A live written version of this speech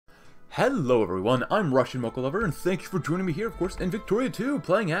Hello everyone, I'm Russian Mocha Lover, and thank you for joining me here, of course, in Victoria 2,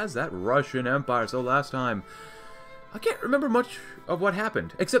 playing as that Russian Empire. So last time, I can't remember much of what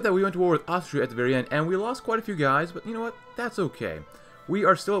happened, except that we went to war with Austria at the very end, and we lost quite a few guys, but you know what, that's okay. We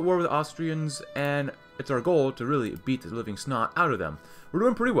are still at war with the Austrians, and it's our goal to really beat the living snot out of them. We're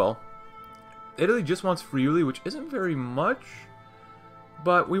doing pretty well. Italy just wants Friuli, which isn't very much,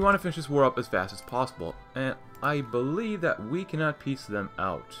 but we want to finish this war up as fast as possible, and I believe that we cannot piece them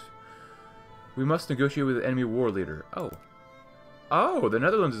out. We must negotiate with the enemy war leader. Oh, the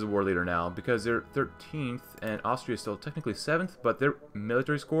Netherlands is a war leader now because they're 13th and Austria is still technically 7th, but their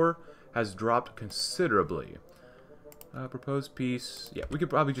military score has dropped considerably. Proposed peace. Yeah, we could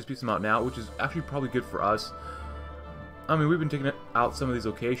probably just peace them out now, which is actually probably good for us. I mean, we've been taking out some of these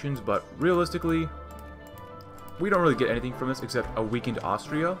locations, but realistically, we don't really get anything from this except a weakened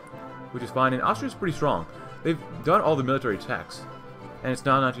Austria, which is fine. And Austria's pretty strong. They've done all the military attacks, and it's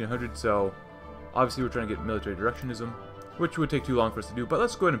now 1900, so obviously we're trying to get military directionism, which would take too long for us to do, but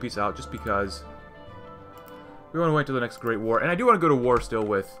let's go ahead and peace out just because we want to wait until the next Great War. And I do want to go to war still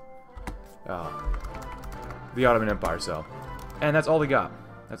with the Ottoman Empire, so. And that's all they got.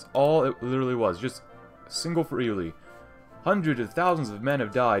 That's all it literally was. Just a single Friuli. Hundreds of thousands of men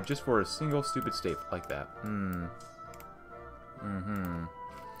have died just for a single stupid state like that.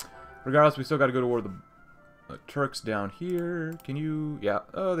 Regardless, we still got to go to war with the Turks down here. Can you... Yeah.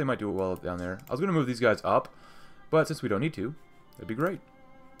 Oh, they might do it well down there. I was going to move these guys up, but since we don't need to, that'd be great.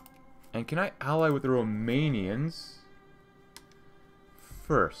 And can I ally with the Romanians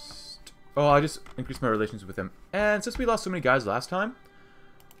first? Oh, I just increased my relations with them. And since we lost so many guys last time,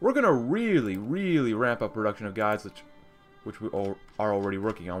 we're going to really ramp up production of guys, which we all are already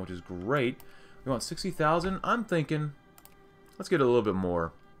working on, which is great. We want 60,000. I'm thinking, let's get a little bit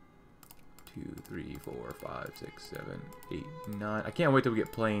more. 2, 3, 4, 5, 6, 7, 8, 9. I can't wait till we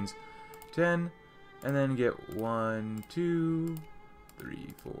get planes. 10, and then get 1, 2, 3,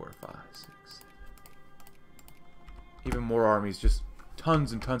 4, 5, 6, 7, 8. Even more armies, just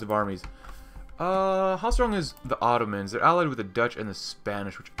tons and tons of armies. How strong is the Ottomans? They're allied with the Dutch and the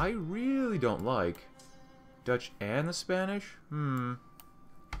Spanish, which I really don't like. Dutch and the Spanish? They're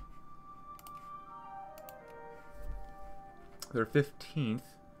 15th.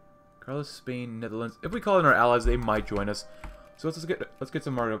 Carlos, Spain, Netherlands. If we call in our allies, they might join us. So let's get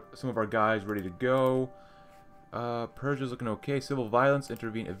some of our guys ready to go. Persia's looking okay. Civil violence,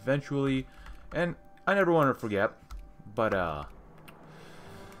 intervene eventually. And I never want to forget, but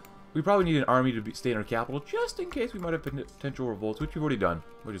we probably need an army to stay in our capital just in case we might have potential revolts, which we've already done,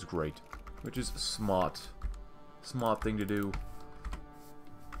 which is great, which is smart thing to do.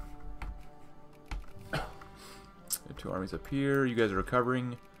 2 armies up here. You guys are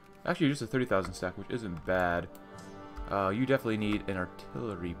recovering. Actually, just a 30,000 stack, which isn't bad. You definitely need an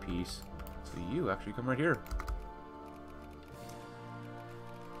artillery piece. So you actually come right here.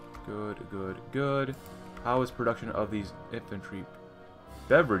 Good. How is production of these infantry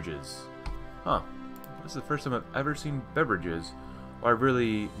beverages? Huh. This is the first time I've ever seen beverages. Or I've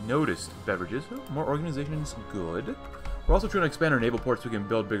really noticed beverages. Oh, more organizations, good. We're also trying to expand our naval ports so we can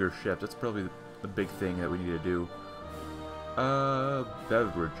build bigger ships. That's probably the big thing that we need to do.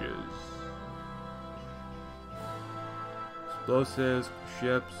 Beverages. Explosives,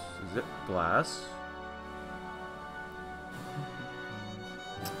 ships, zip glass.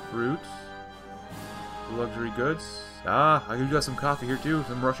 Fruits. Luxury goods. Ah, I got some coffee here too,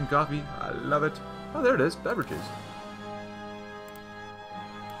 some Russian coffee. I love it. Oh, there it is, beverages.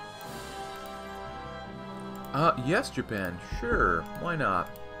 Yes, Japan. Sure, why not?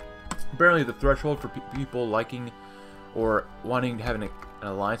 Apparently the threshold for people liking or wanting to have an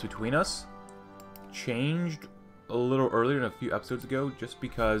alliance between us changed a little earlier than a few episodes ago, just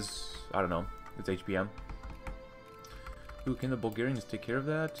because, I don't know, it's HPM. Ooh, can the Bulgarians take care of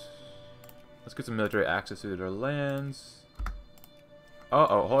that? Let's get some military access to their lands.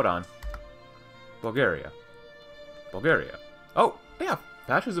 Uh-oh, hold on. Bulgaria. Oh, yeah,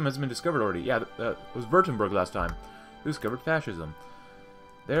 fascism has been discovered already. Yeah, it was Württemberg last time. Who discovered fascism?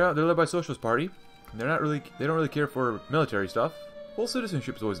 They're led by Socialist Party. They don't really care for military stuff. Full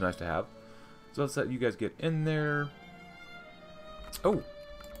citizenship is always nice to have. So let's let you guys get in there. Oh,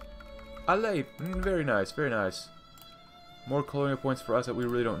 allez, very nice, very nice. More colonial points for us that we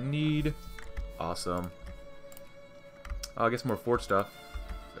really don't need. Awesome. I guess more fort stuff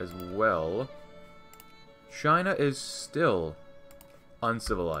as well. China is still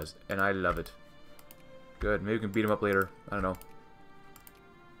uncivilized, and I love it. Good, maybe we can beat them up later. I don't know.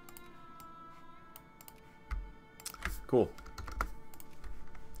 Cool.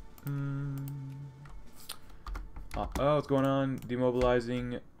 Oh, what's going on?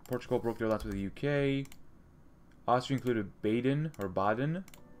 Demobilizing Portugal broke their alliance with the UK. Austria included Baden or Baden.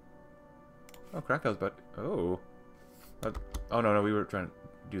 Oh, Krakow's but oh. Oh no, we were trying to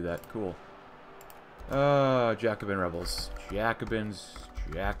do that. Cool. Jacobin rebels. Jacobins.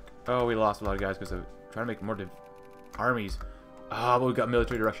 Oh, we lost a lot of guys because of trying to make more armies. Ah, but we got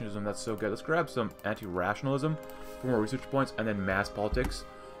military directionism. That's so good. Let's grab some anti-rationalism for more research points, and then mass politics.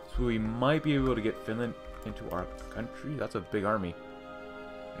 So we might be able to get Finland into our country. That's a big army.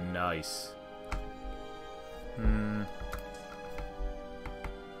 Nice. Yeah,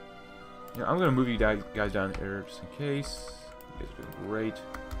 I'm gonna move you guys down here just in case. You guys are doing great.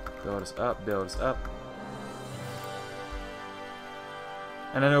 Build us up. Build us up.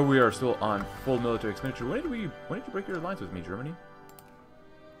 And I know we are still on full military expenditure. When did you break your alliance with me, Germany?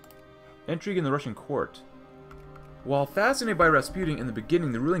 Intrigue in the Russian court. While fascinated by Rasputin in the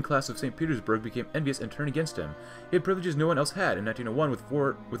beginning, the ruling class of St. Petersburg became envious and turned against him. He had privileges no one else had. In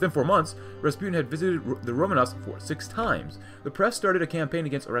 1901, within 4 months, Rasputin had visited the Romanovs 6 times. The press started a campaign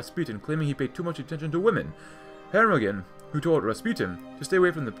against Rasputin, claiming he paid too much attention to women. Hermogen, who told Rasputin to stay away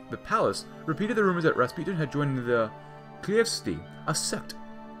from the palace, repeated the rumors that Rasputin had joined the Klievsti, a sect.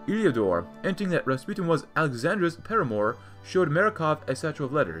 Iliador, hinting that Rasputin was Alexandra's paramour, showed Marakov a satchel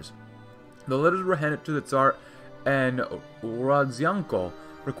of letters. The letters were handed to the Tsar, and Rodzianko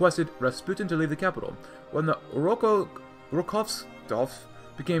requested Rasputin to leave the capital. When the Rokovstov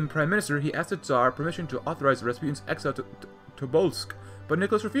became prime minister, he asked the Tsar permission to authorize Rasputin's exile to Tobolsk, but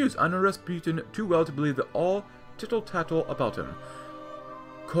Nicholas refused. I know Rasputin too well to believe all tittle-tattle about him.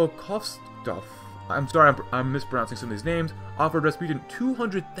 Kokovstov, I'm sorry I'm mispronouncing some of these names, offered Rasputin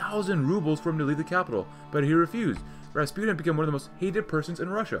 200,000 rubles for him to leave the capital, but he refused. Rasputin became one of the most hated persons in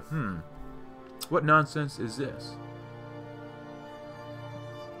Russia. What nonsense is this?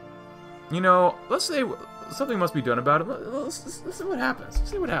 You know, let's say something must be done about it. Let's see what happens. Let's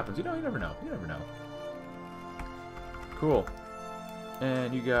see what happens. You know, you never know. You never know. Cool.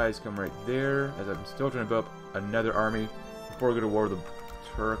 And you guys come right there, as I'm still trying to build up another army before we go to war with the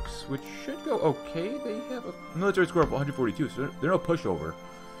Turks, which should go okay. They have a military score of 142, so they're no pushover.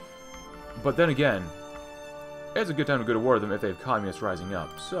 But then again, it's a good time to go to war with them if they have communists rising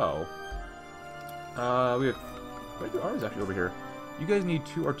up. So, we have quite a few armies actually over here. You guys need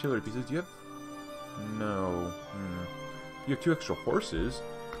 2 artillery pieces. Do you have? No. You have 2 extra horses.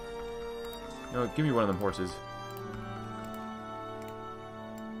 No, give me one of them horses.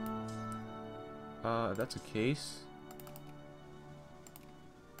 If that's the case,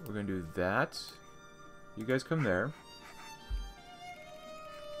 we're gonna do that. You guys come there.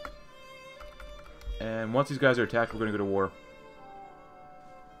 And once these guys are attacked, we're gonna go to war.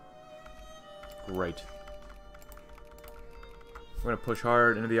 Great. We're gonna push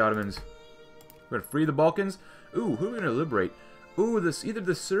hard into the Ottomans. We're gonna free the Balkans. Ooh, who are we gonna liberate? Ooh, either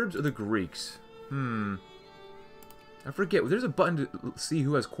the Serbs or the Greeks. I forget. There's a button to see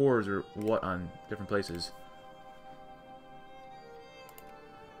who has cores or what on different places.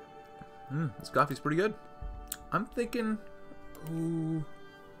 This coffee's pretty good. I'm thinking... Ooh...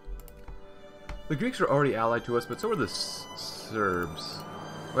 The Greeks are already allied to us, but so are the Serbs.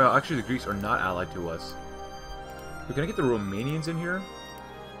 Well, actually the Greeks are not allied to us. But can I get the Romanians in here?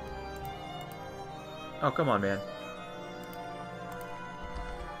 Oh, come on, man.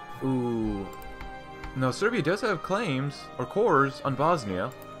 Ooh... No, Serbia does have claims, or cores, on Bosnia.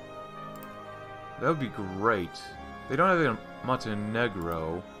 That would be great. They don't have it in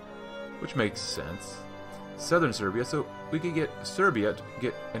Montenegro, which makes sense. Southern Serbia, so we could get Serbia to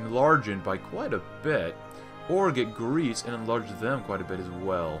get enlarged by quite a bit, or get Greece and enlarge them quite a bit as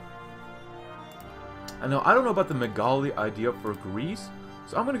well. I know, I don't know about the Megali idea for Greece,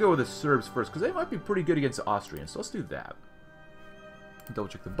 so I'm going to go with the Serbs first, because they might be pretty good against the Austrians, so let's do that. Double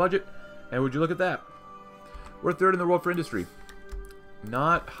check the budget, and would you look at that? We're 3rd in the world for industry.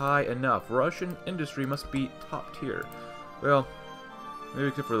 Not high enough. Russian industry must be top tier. Well, maybe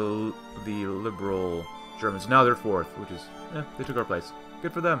except for the liberal Germans. Now they're 4th, which is, they took our place.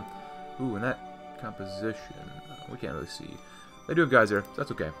 Good for them. Ooh, and that composition, we can't really see. They do have guys there, so that's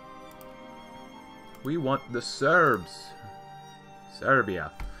okay. We want the Serbs.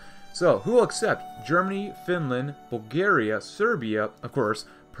 Serbia. So, who will accept? Germany, Finland, Bulgaria, Serbia, of course,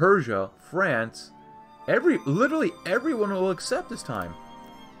 Persia, France. Literally everyone will accept this time.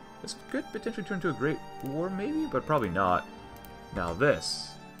 This could potentially turn into a great war, maybe, but probably not. Now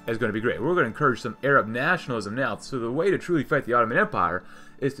this is going to be great. We're going to encourage some Arab nationalism now. So the way to truly fight the Ottoman Empire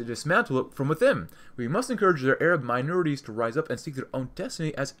is to dismantle it from within. We must encourage their Arab minorities to rise up and seek their own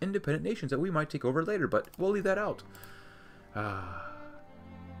destiny as independent nations that we might take over later, but we'll leave that out.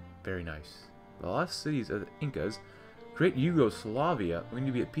 Very nice. The lost cities of the Incas. Create Yugoslavia. We need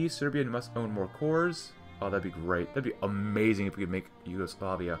to be at peace. Serbia must own more cores. Oh, that'd be great. That'd be amazing if we could make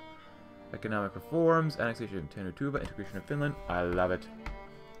Yugoslavia. Economic reforms, annexation of Tenutuva, integration of Finland. I love it.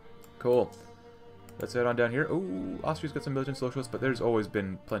 Cool. Let's head on down here. Oh, Austria's got some militant socialists, but there's always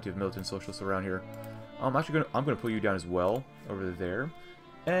been plenty of militant socialists around here. I'm gonna pull you down as well over there,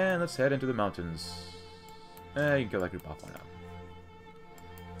 and let's head into the mountains. You can kill that group off. Why not?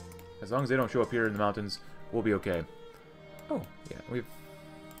 As long as they don't show up here in the mountains, we'll be okay. Oh, yeah, we have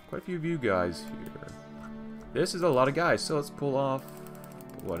quite a few of you guys here. This is a lot of guys, so let's pull off,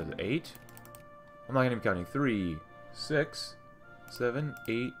 what is it, 8? I'm not even counting. 3, 6, 7,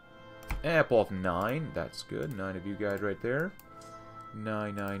 8, and pull off 9. That's good. 9 of you guys right there.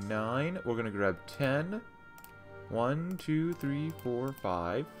 9, 9, 9. We're going to grab 10. 1, 2, 3, 4,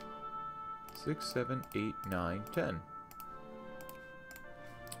 5, 6, 7, 8, 9, 10.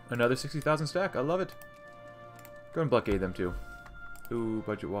 Another 60,000 stack. I love it. Go and blockade them too. Ooh,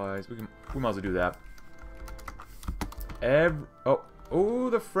 budget-wise, we might as well do that. Oh,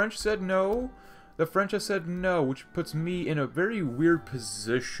 the French said no. The French have said no, which puts me in a very weird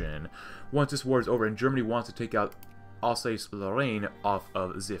position once this war is over and Germany wants to take out Alsace-Lorraine off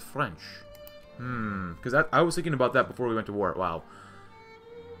of the French. Because I was thinking about that before we went to war. Wow.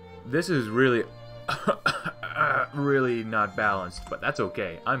 This is really, really not balanced, but that's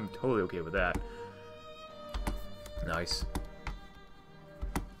okay. I'm totally okay with that. Nice.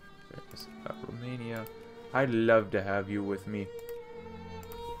 Romania. I'd love to have you with me.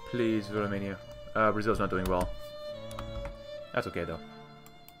 Please, Romania. Brazil's not doing well. That's okay, though.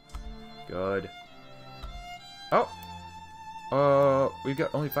 Good. Oh! We've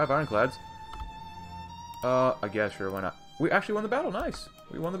got only 5 ironclads. I guess, sure, why not? We actually won the battle, nice!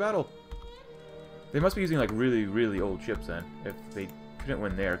 We won the battle. They must be using, like, really, really old ships, then. If they couldn't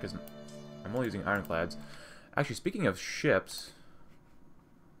win there, because I'm only using ironclads. Actually, speaking of ships...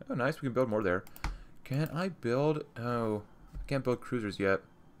 Oh, nice, we can build more there. Can I build... Oh, I can't build cruisers yet.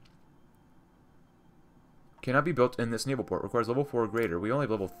 Cannot be built in this naval port. Requires level 4 or greater. We only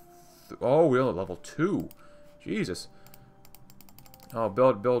have level... Oh, we only have level 2. Jesus. Oh,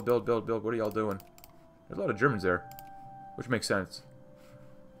 build. What are y'all doing? There's a lot of Germans there. Which makes sense.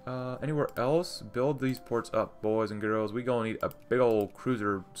 Anywhere else? Build these ports up, boys and girls. We gonna need a big old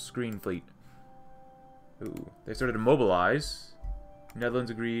cruiser screen fleet. Ooh. They started to mobilize.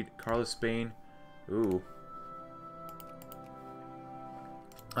 Netherlands agreed. Carlos, Spain. Ooh.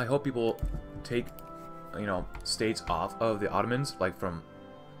 I hope people take, you know, states off of the Ottomans, like from,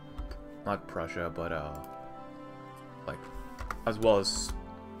 not Prussia, but, like, as well as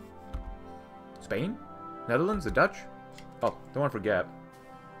Spain? Netherlands? The Dutch? Oh, don't want to forget.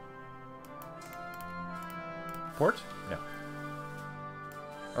 Port? No.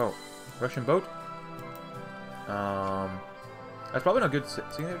 Oh, Russian boat? That's probably not good.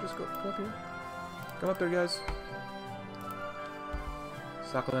 Seeing there, just go up here. Come up there, guys.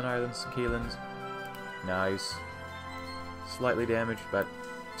 Sakhalin Islands, Kalins. Nice. Slightly damaged, but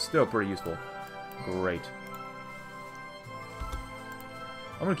still pretty useful. Great.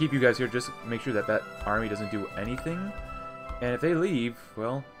 I'm gonna keep you guys here just to make sure that that army doesn't do anything. And if they leave,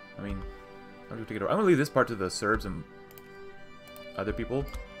 well, I mean, I'm gonna take it over. I'm gonna leave this part to the Serbs and other people,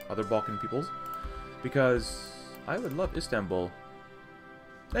 other Balkan peoples, because I would love Istanbul.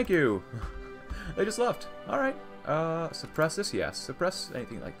 Thank you. They just left. All right. Suppress this? Yes. Suppress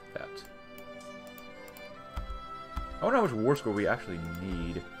anything like that. I wonder how much war score we actually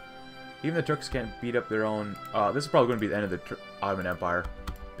need. Even the Turks can't beat up their own... this is probably going to be the end of the Ottoman Empire.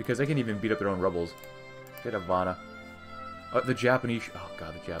 Because they can't even beat up their own rebels. Get Havana. The Japanese... Oh,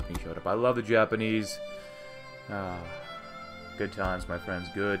 God, the Japanese showed up. I love the Japanese. Good times, my friends.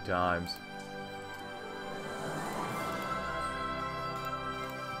 Good times.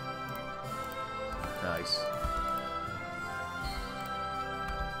 Nice.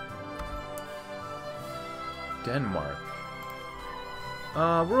 Denmark.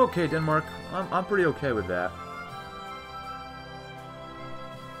 We're okay, Denmark. I'm pretty okay with that.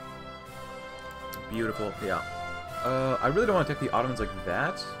 Beautiful, yeah. I really don't want to attack the Ottomans like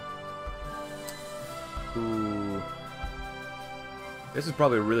that. Ooh. This is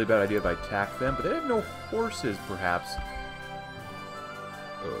probably a really bad idea if I attack them, but they have no horses, perhaps.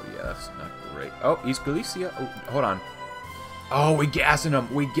 Oh, yeah, that's not great. Oh, East Galicia. Oh, hold on. Oh, we gassing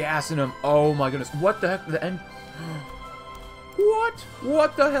them. We gassing them. Oh, my goodness. What the heck? The end. What?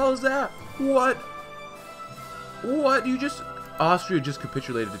 What the hell is that? What? What? You just... Austria just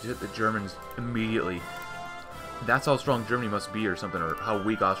capitulated to the Germans immediately. That's how strong Germany must be or something, or how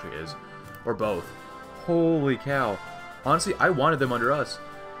weak Austria is. Or both. Holy cow. Honestly, I wanted them under us.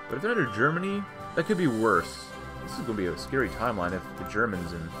 But if they're under Germany, that could be worse. This is going to be a scary timeline if the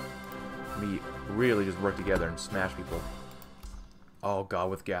Germans and me really just work together and smash people. Oh god,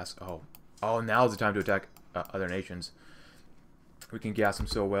 with gas. Oh, now's the time to attack other nations. We can gas them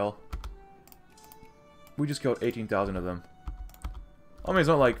so well. We just killed 18,000 of them. I mean, it's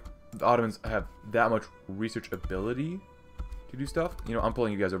not like the Ottomans have that much research ability to do stuff. You know, I'm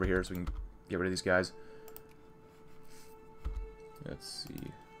pulling you guys over here so we can get rid of these guys. Let's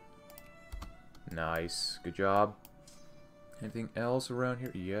see. Nice. Good job. Anything else around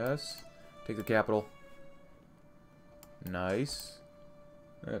here? Yes. Take the capital. Nice.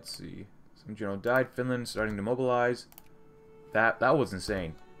 Let's see. Some general died. Finland starting to mobilize. That was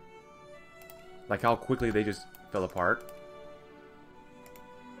insane. Like how quickly they just fell apart.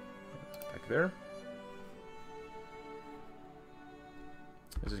 Back there.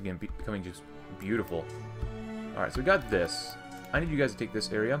 This is again becoming just beautiful. Alright, so we got this. I need you guys to take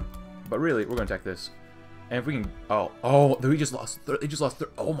this area. But really, we're going to attack this. And if we can... Oh, they just lost...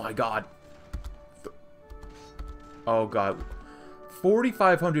 Oh my god. Oh god.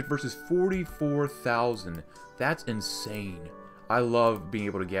 4,500 versus 44,000. That's insane. I love being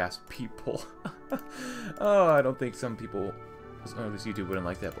able to gas people. Oh, I don't think some people... Oh, this YouTube wouldn't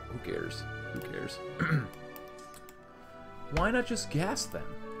like that, but who cares? Who cares? Why not just gas them?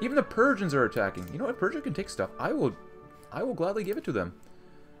 Even the Persians are attacking. You know what? Persia can take stuff. I will gladly give it to them.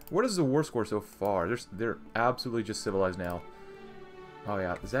 What is the war score so far? They're absolutely just civilized now. Oh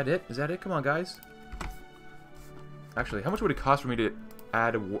yeah, is that it? Is that it? Come on, guys. Actually, how much would it cost for me to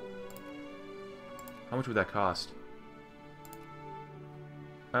add a war... How much would that cost?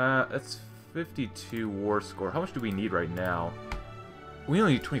 That's 52 war score. How much do we need right now? We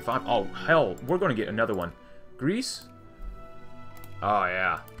only need 25. Oh, hell. We're going to get another one. Greece? Oh,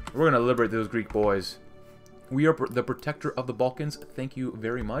 yeah. We're going to liberate those Greek boys. We are the protector of the Balkans. Thank you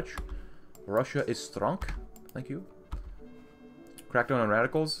very much. Russia is strong. Thank you. Crackdown on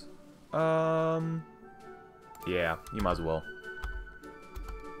radicals? Yeah, you might as well.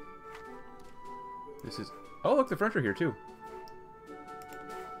 This is... Oh, look, the French are here, too.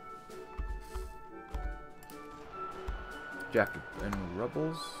 Jack and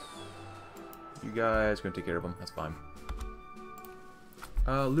rebels. You guys are going to take care of them. That's fine.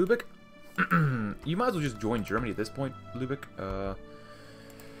 Lubeck. You might as well just join Germany at this point, Lubeck.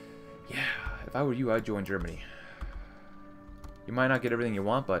 Yeah, if I were you, I'd join Germany. You might not get everything you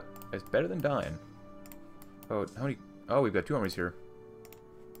want, but it's better than dying. Oh, how many... Oh, we've got 2 armies here.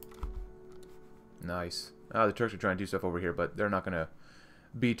 Nice. The Turks are trying to do stuff over here, but they're not going to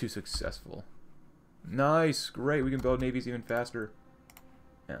be too successful. Nice. Great. We can build navies even faster.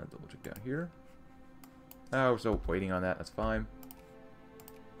 And double check down here. Oh, we're still waiting on that. That's fine.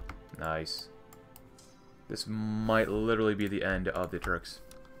 Nice. This might literally be the end of the Turks.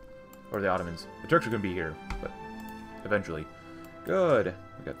 Or the Ottomans. The Turks are going to be here, but eventually. Good.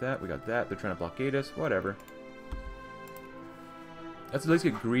 We got that. We got that. They're trying to blockade us. Whatever. Let's at least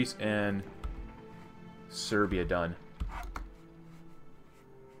get Greece and Serbia done.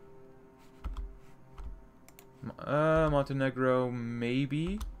 Montenegro,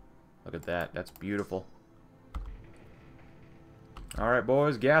 maybe. Look at that. That's beautiful. Alright,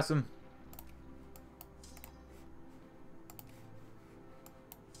 boys. Gas them.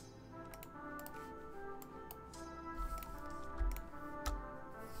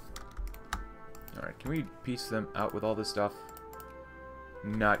 Alright, can we piece them out with all this stuff?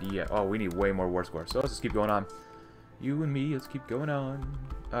 Not yet. Oh, we need way more war score. So let's just keep going on. You and me, let's keep going on.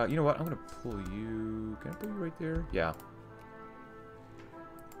 You know what? I'm going to pull you... Can I pull you right there? Yeah.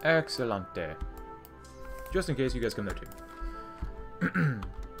 Excelente. Just in case you guys come there too.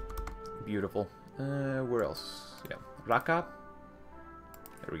 Beautiful. Where else? Yeah. Raqqa.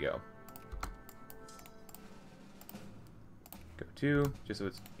 There we go. Go to. Just so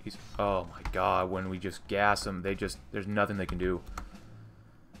it's... Oh my god, when we just gas them, they just... There's nothing they can do.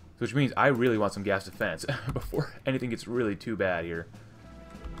 Which means I really want some gas defense before anything gets really too bad here.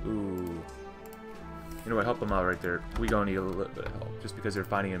 Ooh. You know what? Help them out right there. We gonna need a little bit of help. Just because they're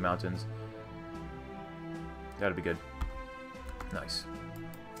fighting in mountains. That'll be good. Nice.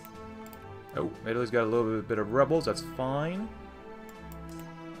 Oh, Italy's got a little bit of rebels. That's fine.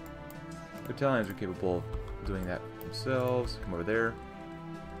 The Italians are capable of doing that themselves. Come over there.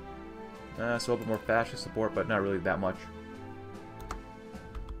 So a little bit more fascist support, but not really that much.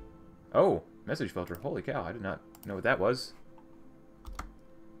 Oh, message filter. Holy cow, I did not know what that was.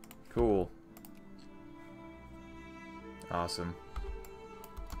 Cool. Awesome.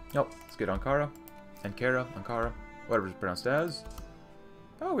 Oh, let's get Ankara. Ankara. Whatever it's pronounced as.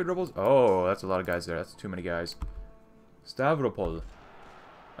 Oh, we rebels. Oh, that's a lot of guys there. That's too many guys. Stavropol.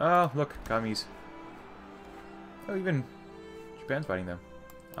 Oh, look, commies. Oh, even Japan's fighting them.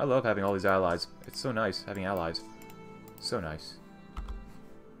 I love having all these allies. It's so nice having allies. So nice.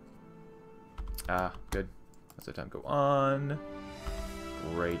 Ah, good. Let's let time go on.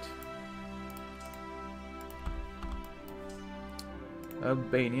 Great.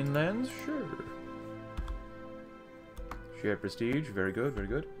 Albanian lands? Sure. Shared prestige. Very good, very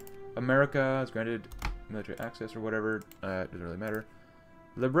good. America is granted military access or whatever. Doesn't really matter.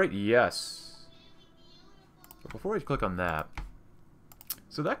 Liberate? Yes. But before we click on that...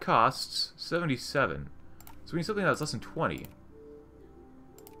 So that costs 77. So we need something that's less than 20.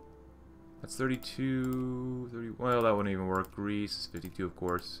 That's 32... 30, well, that wouldn't even work. Greece is 52, of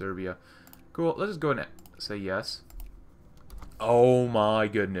course. Serbia. Cool. Let's just go ahead and say yes. Oh my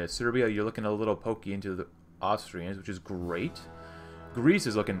goodness. Serbia, you're looking a little pokey into the Austrians, which is great. Greece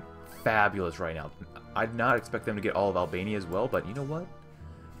is looking fabulous right now. I'd not expect them to get all of Albania as well, but you know what?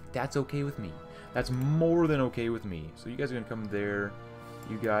 That's okay with me. That's more than okay with me. So you guys are going to come there.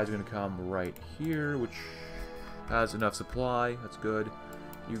 You guys are going to come right here, which has enough supply. That's good.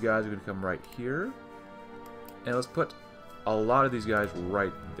 You guys are going to come right here. And let's put a lot of these guys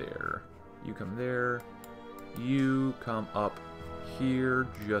right there. You come there. You come up here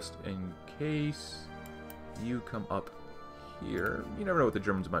just in case. You come up here. You never know what the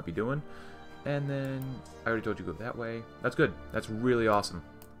Germans might be doing. And then, I already told you to go that way. That's good. That's really awesome.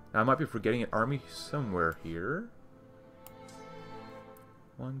 Now, I might be forgetting an army somewhere here.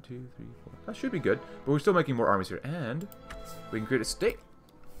 1, 2, 3, 4. That should be good. But we're still making more armies here. And we can create a state.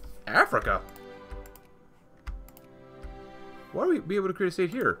 Africa! Why would we be able to create a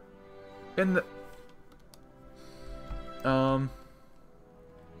state here? In the... I'm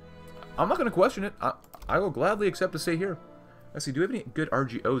not going to question it. I will gladly accept a state here. Let's see, do we have any good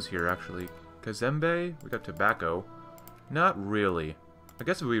RGOs here, actually? Kazembe? We got tobacco. Not really. I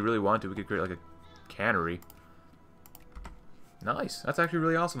guess if we really wanted to, we could create, like, a cannery. Nice. That's actually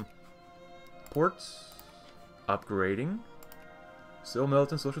really awesome. Ports. Upgrading. Still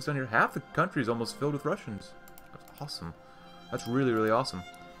militant social center. Half the country is almost filled with Russians. That's awesome. That's really, really awesome.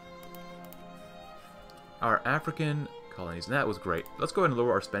 Our African colonies. And that was great. Let's go ahead and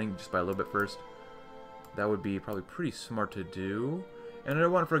lower our spending just by a little bit first. That would be probably pretty smart to do. And I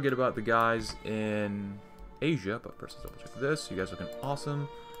don't want to forget about the guys in Asia. But first, let's double check this. You guys looking awesome.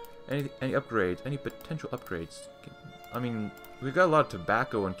 Any upgrades? Any potential upgrades? I mean, we've got a lot of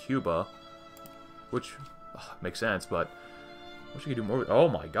tobacco in Cuba. Which makes sense, but I wish we could do more with... Oh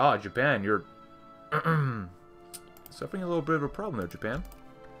my god, Japan, you're suffering a little bit of a problem there, Japan.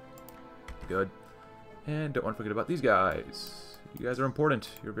 Good. And don't want to forget about these guys. You guys are important.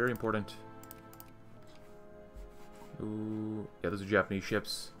 You're very important. Ooh, yeah, those are Japanese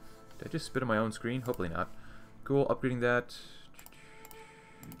ships. Did I just spit on my own screen? Hopefully not. Cool, upgrading that.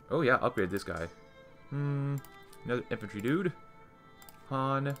 Oh yeah, upgrade this guy. Another infantry dude.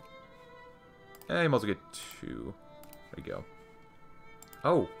 Han. And you also get 2. There you go.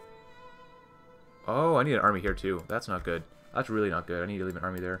 Oh. Oh, I need an army here too. That's not good. That's really not good. I need to leave an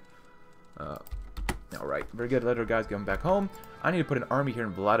army there. Alright, very good. Let our guys get them back home. I need to put an army here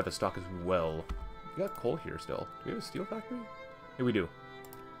in Vladivostok as well. We got coal here still. Do we have a steel factory? Yeah, we do.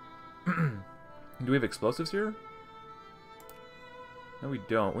 Do we have explosives here? No, we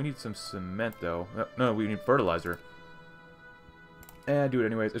don't. We need some cement, though. No, we need fertilizer. Do it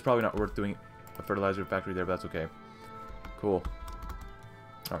anyways. It's probably not worth doing a fertilizer factory there, but that's okay. Cool.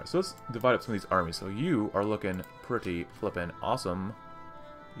 Alright, so let's divide up some of these armies. So you are looking pretty flippin' awesome.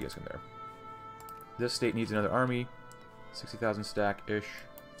 You guys come there. This state needs another army. 60,000 stack-ish.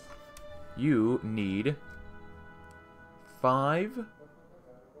 You need 5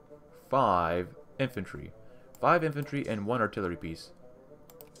 infantry. 5 infantry and 1 artillery piece.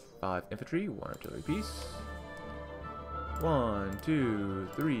 5 infantry, 1 artillery piece. 1, 2,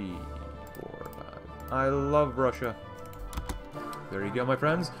 3, 4, 5. I love Russia. There you go, my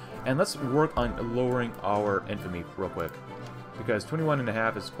friends. And let's work on lowering our infamy real quick. Because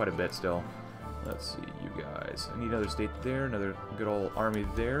 21.5 is quite a bit still. Let's see, you guys. I need another state there, another good old army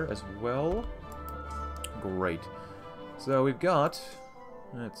there as well. Great. So we've got,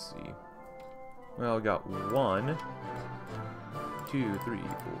 let's see. Well, we got 1, 2, 3,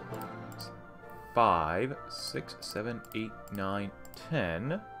 4, 5, 6, 7, 8, 9,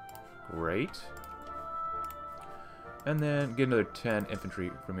 10. Great. And then get another 10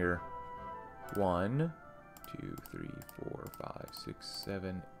 infantry from here. 1, 2, 3, 4, 5, 6,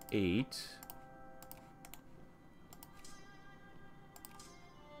 7, 8.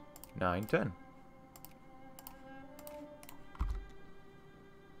 9, 10.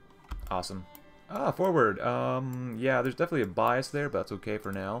 Awesome. Ah, forward. Yeah, there's definitely a bias there, but that's okay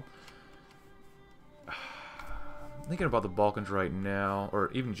for now. thinking about the Balkans right now, or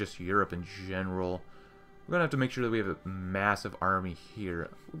even just Europe in general. We're gonna have to make sure that we have a massive army here.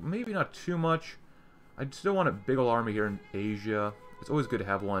 Maybe not too much. I still want a big ol' army here in Asia. It's always good to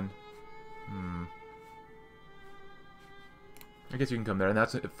have one. I guess you can come there, and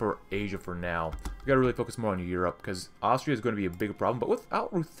that's it for Asia for now. We gotta really focus more on Europe, because Austria is going to be a big problem. But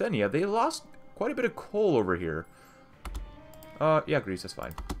without Ruthenia, they lost quite a bit of coal over here. Yeah, Greece, that's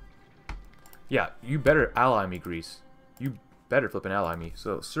fine. Yeah, you better ally me, Greece. You better flip and ally me.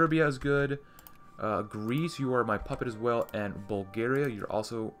 So, Serbia is good. Greece, you are my puppet as well. And Bulgaria, you're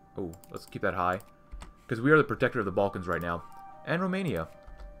also... Oh, let's keep that high. Because we are the protector of the Balkans right now. And Romania.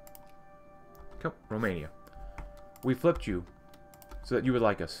 Come, Romania. We flipped you so that you would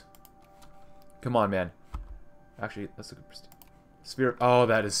like us. Come on, man. Actually, let's look at... Sphere... Oh,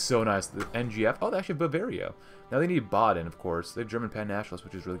 that is so nice. The NGF. Oh, they actually have Bavaria. Now they need Baden, of course. They have German Pan-Nationalists,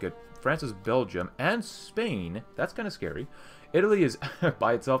 which is really good. France is Belgium and Spain. That's kind of scary. Italy is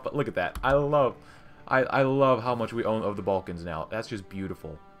by itself, but look at that. I love how much we own of the Balkans now. That's just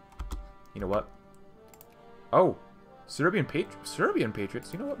beautiful. You know what? Oh, Serbian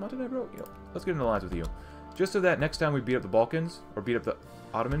Patriots. You know what, Montenegro? You know, let's get in alliance with you. Just so that next time we beat up the Balkans, or beat up the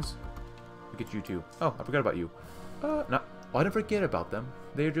Ottomans, we get you too. Oh, I forgot about you. No, I didn't forget about them.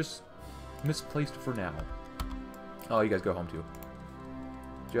 They're just misplaced for now. Oh, you guys go home too.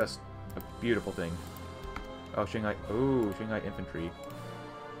 Just a beautiful thing. Oh, Shanghai. Oh, Shanghai infantry.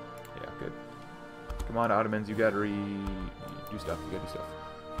 Yeah, good. Come on, Ottomans. You gotta do stuff. You gotta do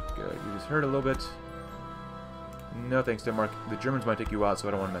stuff. Good. You just hurt a little bit. No thanks, Denmark. The Germans might take you out, so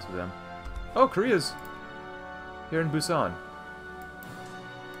I don't want to mess with them. Oh, Korea's here in Busan.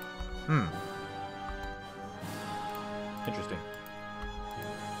 Interesting.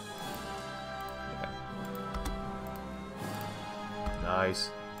 Yeah. Nice.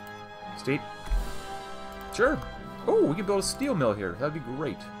 State. Sure. Oh, we can build a steel mill here. That'd be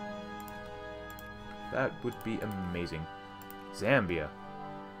great. That would be amazing. Zambia.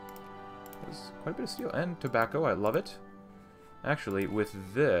 There's quite a bit of steel. And tobacco. I love it. Actually, with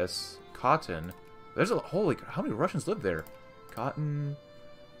this, cotton. There's a... Holy... How many Russians live there? Cotton...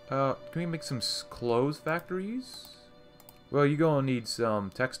 can we make some clothes factories? Well, you're gonna need some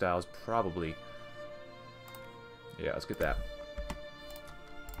textiles, probably. Yeah, let's get that.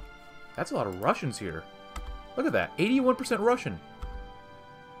 That's a lot of Russians here. Look at that. 81% Russian.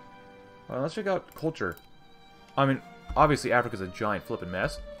 Well, let's check out culture. I mean, obviously Africa's a giant flippin'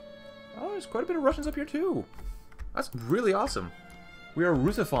 mess. Oh, there's quite a bit of Russians up here, too. That's really awesome. We are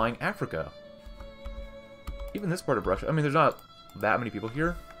Russifying Africa. Even this part of Russia. I mean, there's not that many people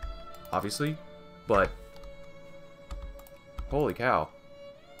here, obviously, but... Holy cow.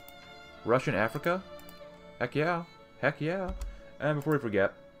 Russian Africa? Heck yeah. Heck yeah. And before we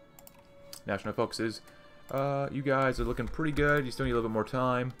forget, national focuses. You guys are looking pretty good. You still need a little bit more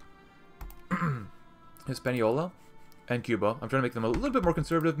time. Hispaniola and Cuba. I'm trying to make them a little bit more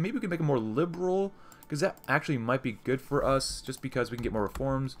conservative. Maybe we can make them more liberal, because that actually might be good for us, just because we can get more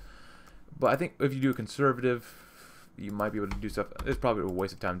reforms. But I think if you do a conservative, you might be able to do stuff. It's probably a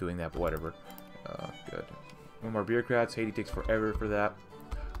waste of time doing that, but whatever. Good. One more bureaucrats. Haiti takes forever for that.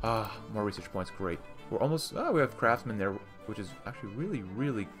 More research points. Great. We're almost... we have craftsmen there, which is actually really,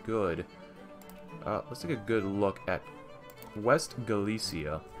 really good. Let's take a good look at West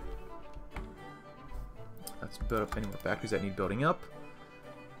Galicia. Let's build up any more factories that need building up.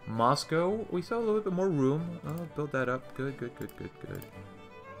 Moscow, we still have a little bit more room. Build that up. Good, good, good, good, good.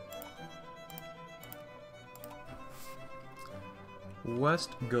 West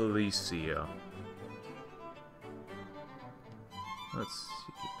Galicia. Let's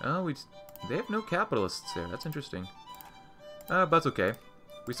see. Oh, they have no capitalists there. That's interesting. But that's okay.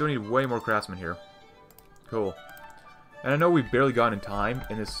 We still need way more craftsmen here. Cool. And I know we've barely gone in time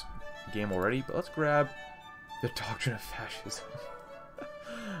in this game already, but let's grab the Doctrine of Fascism.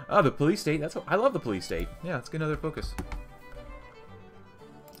 Oh, the police state. I love the police state. Yeah, let's get another focus.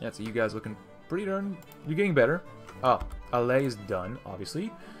 Yeah, so you guys looking pretty darn... You're getting better. Oh, LA is done,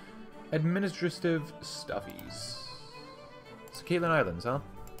 obviously. Administrative stuffies. So Caitlin Islands, huh?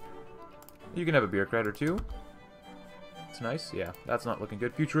 You can have a bureaucrat or two. It's nice. Yeah, that's not looking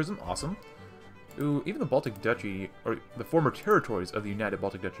good. Futurism, awesome. Ooh, even the Baltic Duchy, or the former territories of the United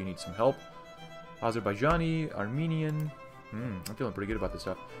Baltic Duchy need some help. Azerbaijani, Armenian. I'm feeling pretty good about this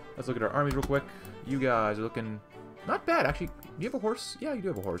stuff. Let's look at our armies real quick. You guys are looking not bad, actually. Do you have a horse? Yeah, you do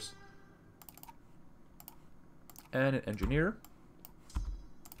have a horse. And an engineer.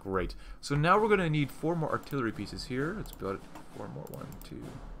 Great. So now we're going to need 4 more artillery pieces here. Let's build it. 4 more. 1, 2,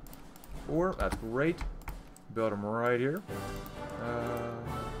 4. That's great. Build them right here.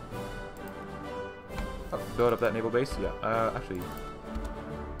 Oh, build up that naval base. Yeah. Actually,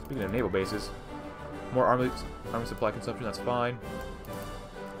 speaking of naval bases, more army supply consumption. That's fine.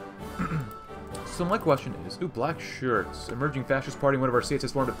 So my question is, black shirts. Emerging fascist party in one of our states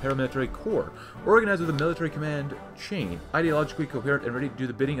has formed a paramilitary corps, organized with a military command chain, ideologically coherent and ready to do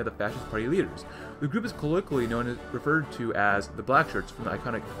the bidding of the fascist party leaders. The group is colloquially referred to as the black shirts from the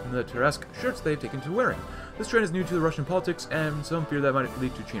iconic militaresque shirts they've taken to wearing. This trend is new to the Russian politics, and some fear that might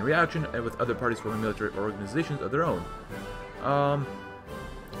lead to chain reaction, and with other parties forming military organizations of their own.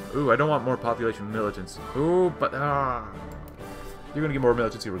 Ooh, I don't want more population militants. Ooh, but you're gonna get more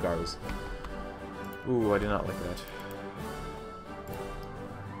militancy regardless. Ooh, I do not like that.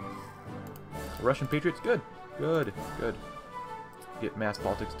 Russian patriots, good. Good, good. Get mass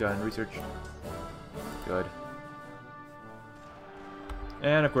politics done, research. Good.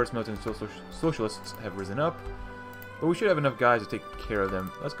 And of course, militant socialists have risen up. But we should have enough guys to take care of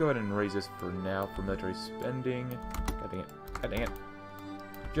them. Let's go ahead and raise this for now for military spending. God dang it. God dang it.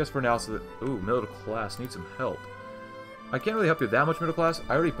 Just for now, so that... Ooh, middle class needs some help. I can't really help you that much, middle class.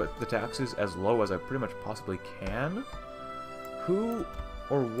 I already put the taxes as low as I pretty much possibly can. Who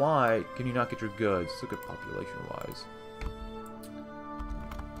or why can you not get your goods? Let's look at population-wise.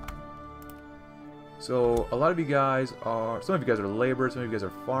 So, a lot of you guys are... Some of you guys are laborers, some of you guys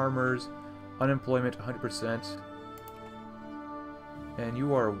are farmers. Unemployment, 100%. And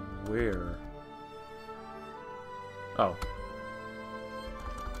you are where? Oh.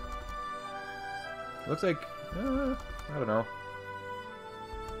 Looks like... I don't know.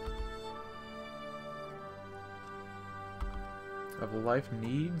 Of life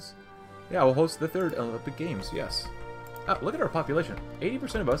needs? Yeah, we'll host the 3rd Olympic Games, yes. Oh, look at our population.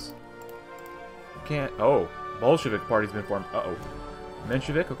 80% of us can't... Oh, Bolshevik party's been formed. Uh-oh.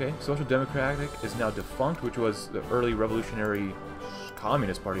 Menshevik, okay. Social Democratic is now defunct, which was the early revolutionary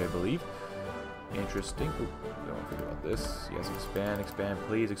communist party, I believe. Interesting. Ooh, don't want to forget about this. Yes, expand, expand.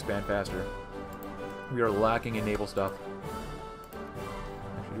 Please expand faster. We are lacking in naval stuff.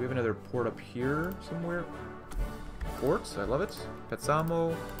 Actually, do we have another port up here somewhere? Ports, I love it.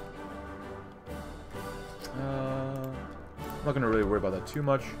 Petsamo. I'm not going to really worry about that too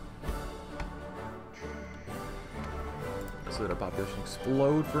much. So that our population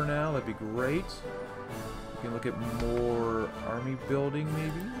explode for now, that'd be great. We can look at more army building,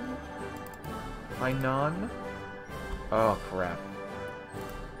 maybe? Hainan? Oh, crap.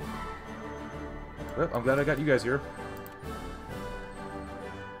 Well, I'm glad I got you guys here.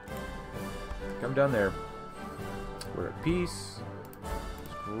 Come down there. We're at peace.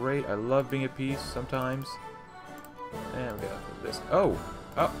 It's great. I love being at peace sometimes. And we got this. Oh!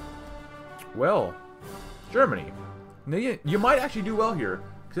 Oh! Well, Germany. Now, you might actually do well here,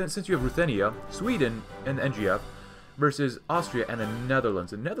 since you have Ruthenia, Sweden, and the NGF, versus Austria and the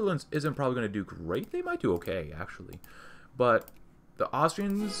Netherlands. The Netherlands isn't probably going to do great. They might do okay, actually. But the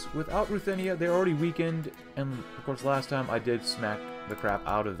Austrians, without Ruthenia, they're already weakened, and of course last time I did smack the crap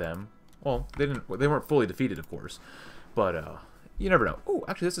out of them. Well, they weren't fully defeated, of course, but you never know. Oh,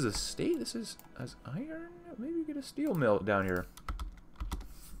 actually, this is a state. This is as iron. Maybe we get a steel mill down here.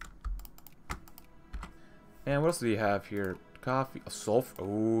 And what else do we have here? Coffee, sulfur.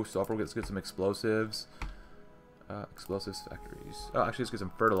 Oh, sulfur. Let's get some explosives. Explosives factories. Oh, actually, let's get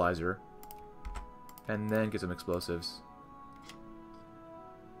some fertilizer, and then get some explosives.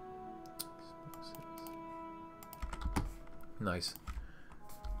 Nice.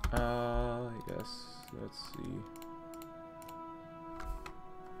 Yes. Let's see.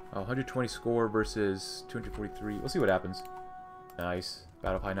 Oh, 120 score versus 243. We'll see what happens. Nice.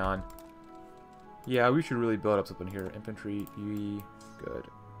 Battle of Hainan. Yeah, we should really build up something here. Infantry, UE. Good.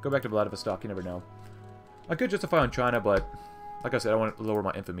 Go back to Vladivostok. You never know. I could justify on China, but like I said, I want to lower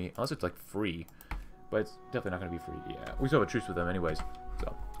my infamy. Unless it's like free. But it's definitely not going to be free. Yeah. We still have a truce with them anyways.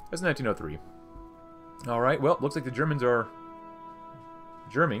 So, that's 1903. Alright, well, looks like the Germans are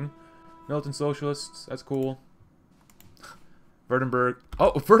Germing. Militant Socialists, that's cool. Württemberg.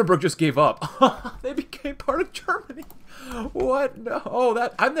 Oh, Württemberg just gave up. They became part of Germany. What? No. Oh,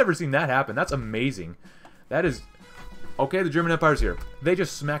 that I've never seen that happen. That's amazing. That is... Okay, the German Empire's here. They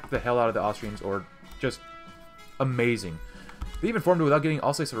just smacked the hell out of the Austrians, or just amazing. They even formed it without getting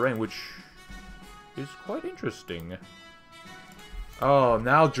Alsace-Lorraine, which is quite interesting. Oh,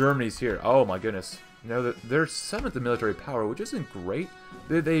 now Germany's here. Oh my goodness. No, they're 7th in military power, which isn't great.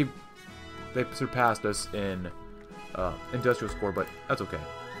 They surpassed us in industrial score, but that's okay.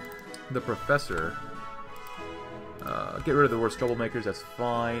 The Professor. Get rid of the worst troublemakers, that's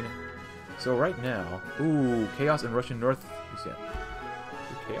fine. So right now... Ooh, Chaos in Russian North... Is that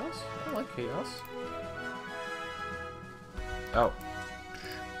Chaos? I don't like Chaos. Oh.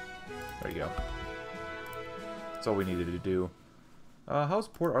 There you go. That's all we needed to do. How's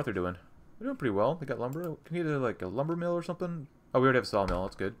Port Arthur doing? They're doing pretty well. They got lumber. Can we get like a lumber mill or something? Oh, we already have a sawmill.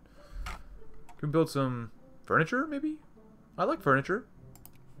 That's good. Can we build some furniture, maybe? I like furniture.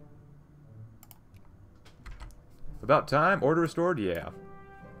 About time. Order restored? Yeah.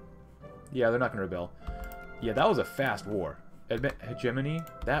 Yeah, they're not going to rebel. Yeah, that was a fast war. Hegemony?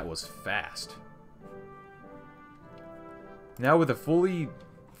 That was fast. Now with a fully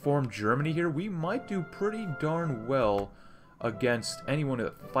formed Germany here, we might do pretty darn well against anyone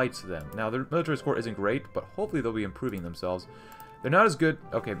that fights them. Now, their military score isn't great, but hopefully they'll be improving themselves. They're not as good...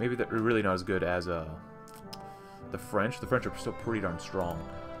 Okay, maybe they're really not as good as the French. The French are still pretty darn strong.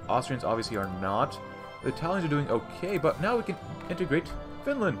 Austrians obviously are not. The Italians are doing okay, but now we can integrate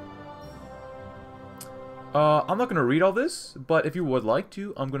Finland. I'm not going to read all this, but if you would like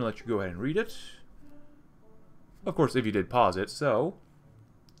to, I'm going to let you go ahead and read it. Of course, if you did pause it. So,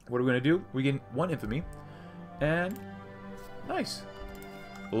 what are we going to do? We get 1 infamy, and nice.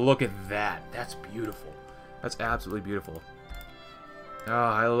 Look at that. That's beautiful. That's absolutely beautiful. Ah,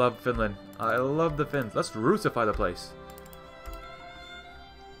 oh, I love Finland. I love the Finns. Let's Russify the place.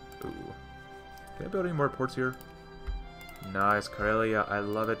 Ooh. Can I build any more ports here? Nice. Karelia. I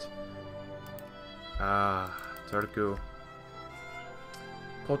love it. Ah, Tartu.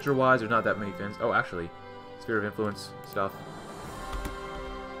 Culture-wise, there's not that many Finns. Oh, actually, sphere of influence stuff.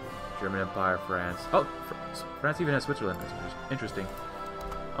 German Empire, France. Oh, France even has Switzerland. That's interesting.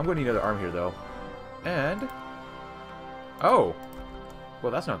 I'm going to need another army here, though. And... oh!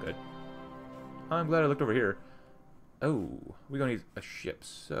 Well, that's not good. I'm glad I looked over here. Oh, we're going to need a ship,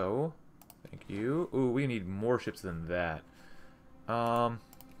 so... thank you. Ooh, we need more ships than that.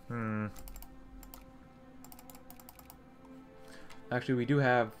 Actually, we do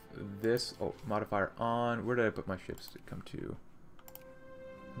have this... oh, modifier on. Where did I put my ships to come to?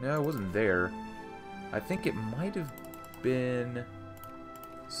 No, it wasn't there. I think it might have been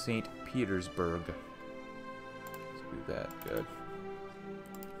St. Petersburg. Let's do that. Good.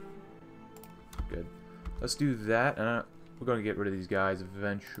 Good. Let's do that. And we're going to get rid of these guys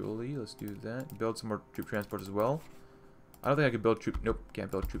eventually. Let's do that. Build some more troop transports as well. I don't think I could build troop... nope, can't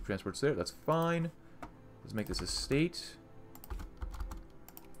build troop transports there. That's fine. Let's make this a state.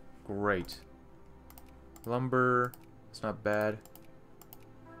 Great. Lumber. It's not bad.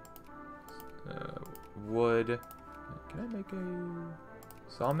 Wood. Can I make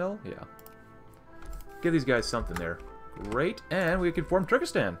a sawmill? Yeah. Give these guys something there. Great. And we can form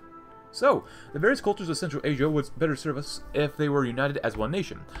Turkestan. So, the various cultures of Central Asia would better serve us if they were united as one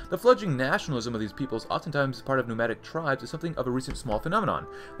nation. The fledgling nationalism of these peoples, oftentimes part of nomadic tribes, is something of a recent small phenomenon.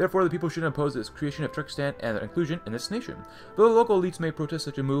 Therefore, the people should oppose this creation of Turkestan and their inclusion in this nation. Though the local elites may protest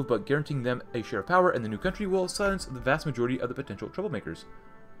such a move, but guaranteeing them a share of power in the new country will silence the vast majority of the potential troublemakers.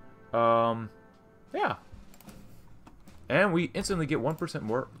 Yeah. And we instantly get 1%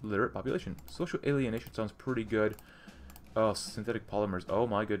 more literate population. Social alienation sounds pretty good. Oh, synthetic polymers. Oh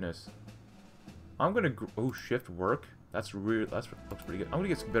my goodness. I'm gonna... oh, shift work. That's real. That looks pretty good. I'm gonna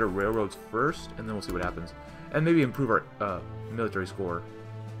get some better railroads first, and then we'll see what happens. And maybe improve our military score.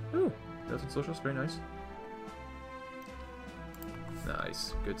 Ooh, that's socials. Very nice.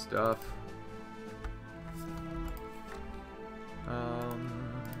 Nice. Good stuff.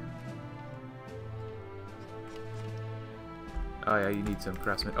 Oh yeah, you need some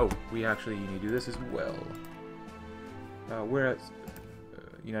craftsmen. Oh, we actually need to do this as well. We're at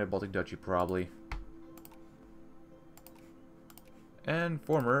United Baltic Duchy, probably. And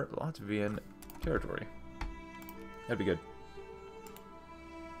former Latvian territory. That'd be good.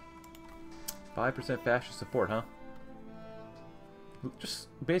 5% fascist support, huh? Just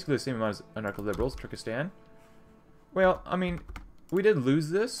basically the same amount as anarcho-liberals, Turkestan. Well, I mean, we did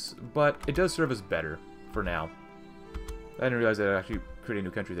lose this, but it does serve us better for now. I didn't realize that I actually created a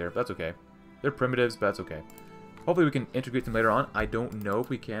new country there, but that's okay. They're primitives, but that's okay. Hopefully we can integrate them later on. I don't know if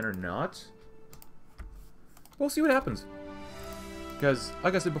we can or not. We'll see what happens. Because,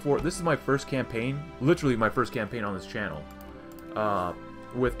 like I said before, this is my first campaign, literally my first campaign on this channel,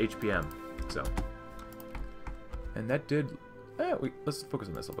 with HPM. So, and that did... let's focus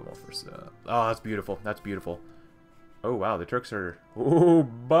on this a little bit more first. Oh, that's beautiful. That's beautiful. Oh, wow, the Turks are... oh,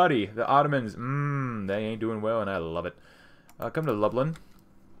 buddy, the Ottomans, they ain't doing well, and I love it. Come to Lublin.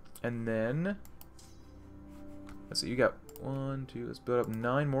 And then... let's see, you got 1, 2, let's build up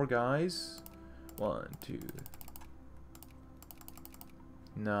 9 more guys. 1, 2,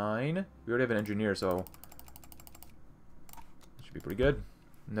 9. We already have an engineer, so... that should be pretty good.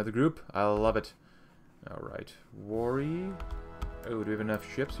 Another group. I love it. Alright. Worry. Oh, do we have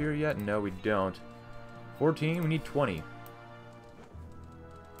enough ships here yet? No, we don't. 14, we need 20.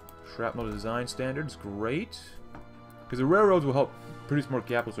 Shrapnel design standards, great. Because the railroads will help produce more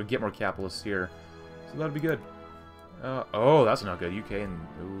capitalists or get more capitalists here. So that'll be good. Oh, that's not good. UK and...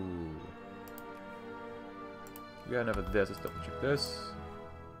 Ooh. We got enough of this. Let's double check this.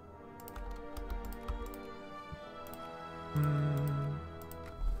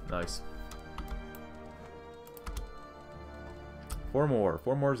 Nice. 4 more.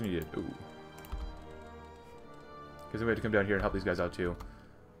 4 more is needed. Ooh. Because then we have to come down here and help these guys out too.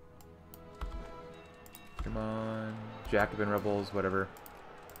 Come on. Jacobin rebels, whatever.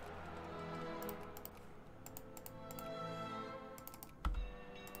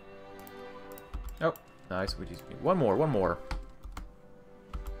 Oh, nice. We just need one more, one more.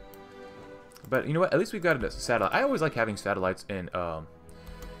 But you know what? At least we've got a satellite. I always like having satellites in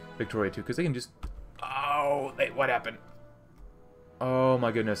Victoria too, because they can just... Oh, what happened? Oh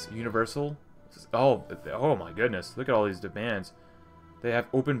my goodness. Universal? Oh my goodness. Look at all these demands. They have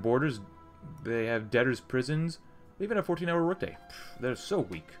open borders. They have debtors' prisons. They even have 14-hour workday. They're so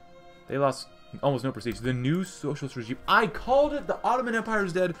weak. They lost almost no prestige. The new socialist regime. I called it. The Ottoman Empire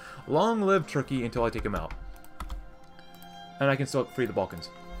is dead. Long live Turkey until I take him out. And I can still free the Balkans.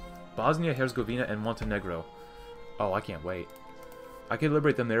 Bosnia, Herzegovina, and Montenegro. Oh, I can't wait. I could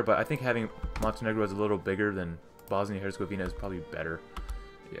liberate them there, but I think having Montenegro is a little bigger than Bosnia, Herzegovina is probably better.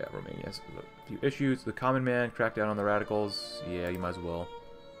 Yeah, Romania has a few issues. The common man, crack down on the radicals. Yeah, you might as well.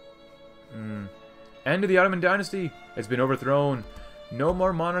 End of the Ottoman dynasty. It's been overthrown. No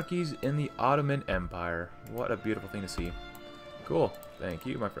more monarchies in the Ottoman Empire. What a beautiful thing to see. Cool. Thank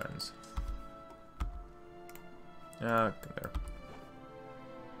you, my friends. Come there.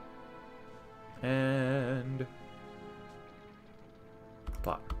 And...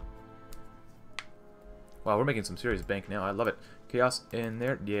 plot. Wow, we're making some serious bank now. I love it. Chaos in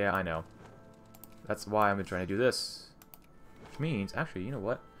there. Yeah, I know. That's why I'm trying to do this. Which means, actually, you know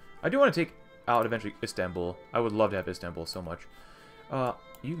what? I do want to take out eventually Istanbul. I would love to have Istanbul so much.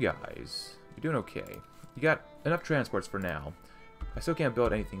 You guys, you're doing okay. You got enough transports for now. I still can't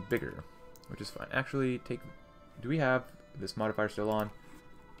build anything bigger, which is fine. Actually, do we have this modifier still on?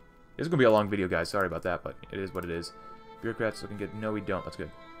 This is going to be a long video, guys. Sorry about that, but it is what it is. Bureaucrats looking good. No, we don't. That's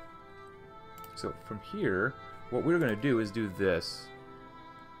good. So, from here, what we're going to do is do this.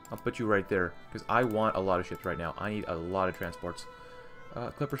 I'll put you right there, because I want a lot of ships right now. I need a lot of transports.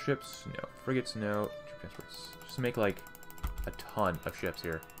 Clipper ships, no. Frigates, no. Transports. Just make, like, a ton of ships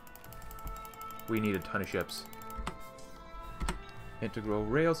here. We need a ton of ships. Integral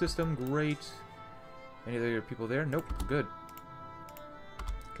rail system, great. Any other people there? Nope, good.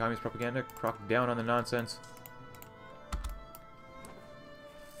 Communist propaganda, crack down on the nonsense.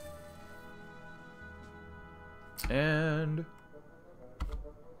 And...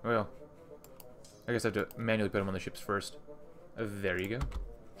 well, I guess I have to manually put them on the ships first. There you go.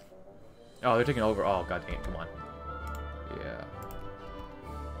 Oh, they're taking over. Oh, god dang it. Come on. Yeah.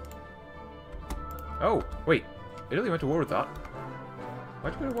 Oh, wait. Italy went to war with why'd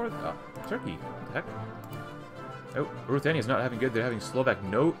you go to war with Turkey? What the heck? Oh, Ruthenia's not having good. They're having Slovak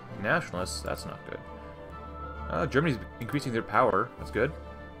nationalists. That's not good. Germany's increasing their power. That's good.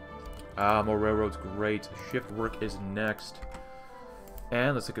 More railroads. Great. Shift work is next.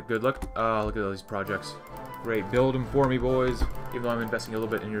 And let's take a good look. Look at all these projects. Great. Build them for me, boys. Even though I'm investing a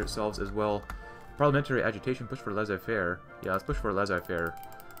little bit in yourselves as well. Parliamentary agitation. Push for laissez-faire. Yeah, let's push for laissez-faire.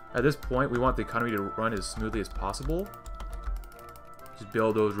 At this point, we want the economy to run as smoothly as possible. Just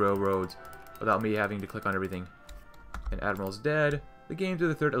build those railroads without me having to click on everything. And Admiral's dead. The game to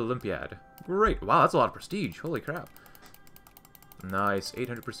the 3rd Olympiad. Great. Wow, that's a lot of prestige. Holy crap. Nice.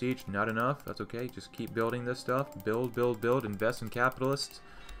 800 prestige. Not enough. That's okay. Just keep building this stuff. Build, build, build. Invest in capitalists.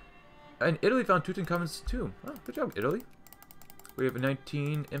 And Italy found Tutankhamun's tomb. Oh, good job, Italy. We have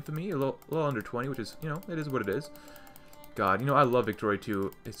 19 infamy. A little under 20, which is, you know, it is what it is. God, you know, I love Victoria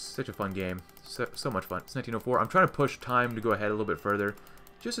 2. It's such a fun game. So much fun. It's 1904. I'm trying to push time to go ahead a little bit further.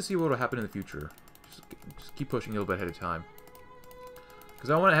 Just to see what will happen in the future. Just keep pushing a little bit ahead of time. Because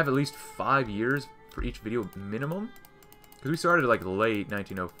I want to have at least 5 years for each video minimum. Because we started like late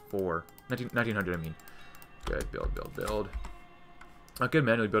 1904. 1900, I mean. Good. Build, build, build. I could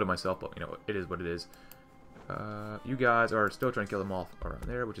manually build it myself, but, you know, it is what it is. You guys are still trying to kill them off around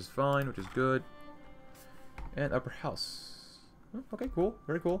there, which is fine, which is good. And upper house. Oh, okay, cool.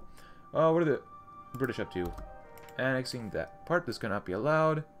 Very cool. What are the British up to? Annexing that part. This cannot be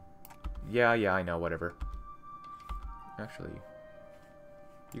allowed. Yeah, I know. Whatever. Actually,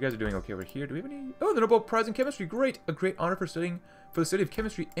 you guys are doing okay over here. Do we have any... oh, the Nobel Prize in Chemistry. Great. A great honor for studying for the study of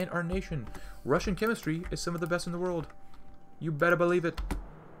chemistry in our nation. Russian chemistry is some of the best in the world. You better believe it.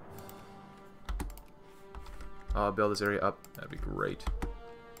 I'll build this area up. That'd be great.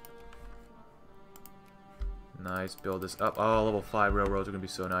 Nice. Build this up. Oh, level 5 railroads are going to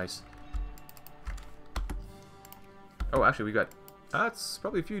be so nice. Oh, actually, we got... That's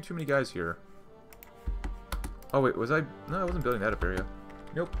probably a few too many guys here. Oh, wait, was I... No, I wasn't building that up area.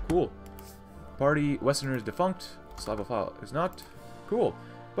 Nope, cool. Party, Westerner is defunct. Slavophile is not. Cool.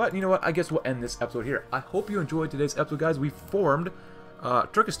 But, you know what, I guess we'll end this episode here. I hope you enjoyed today's episode, guys. We formed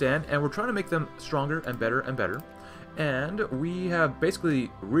Turkestan, and we're trying to make them stronger and better and better. And we have basically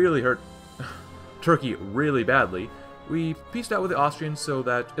really hurt Turkey really badly. We peaced out with the Austrians so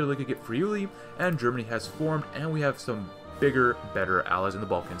that Italy could get Friuli, and Germany has formed, and we have some bigger, better allies in the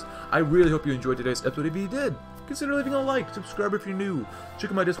Balkans. I really hope you enjoyed today's episode. If you did, consider leaving a like, subscribe if you're new, check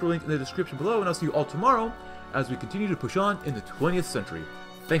out my Discord link in the description below, and I'll see you all tomorrow as we continue to push on in the 20th century.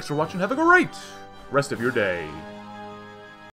 Thanks for watching, have a great rest of your day.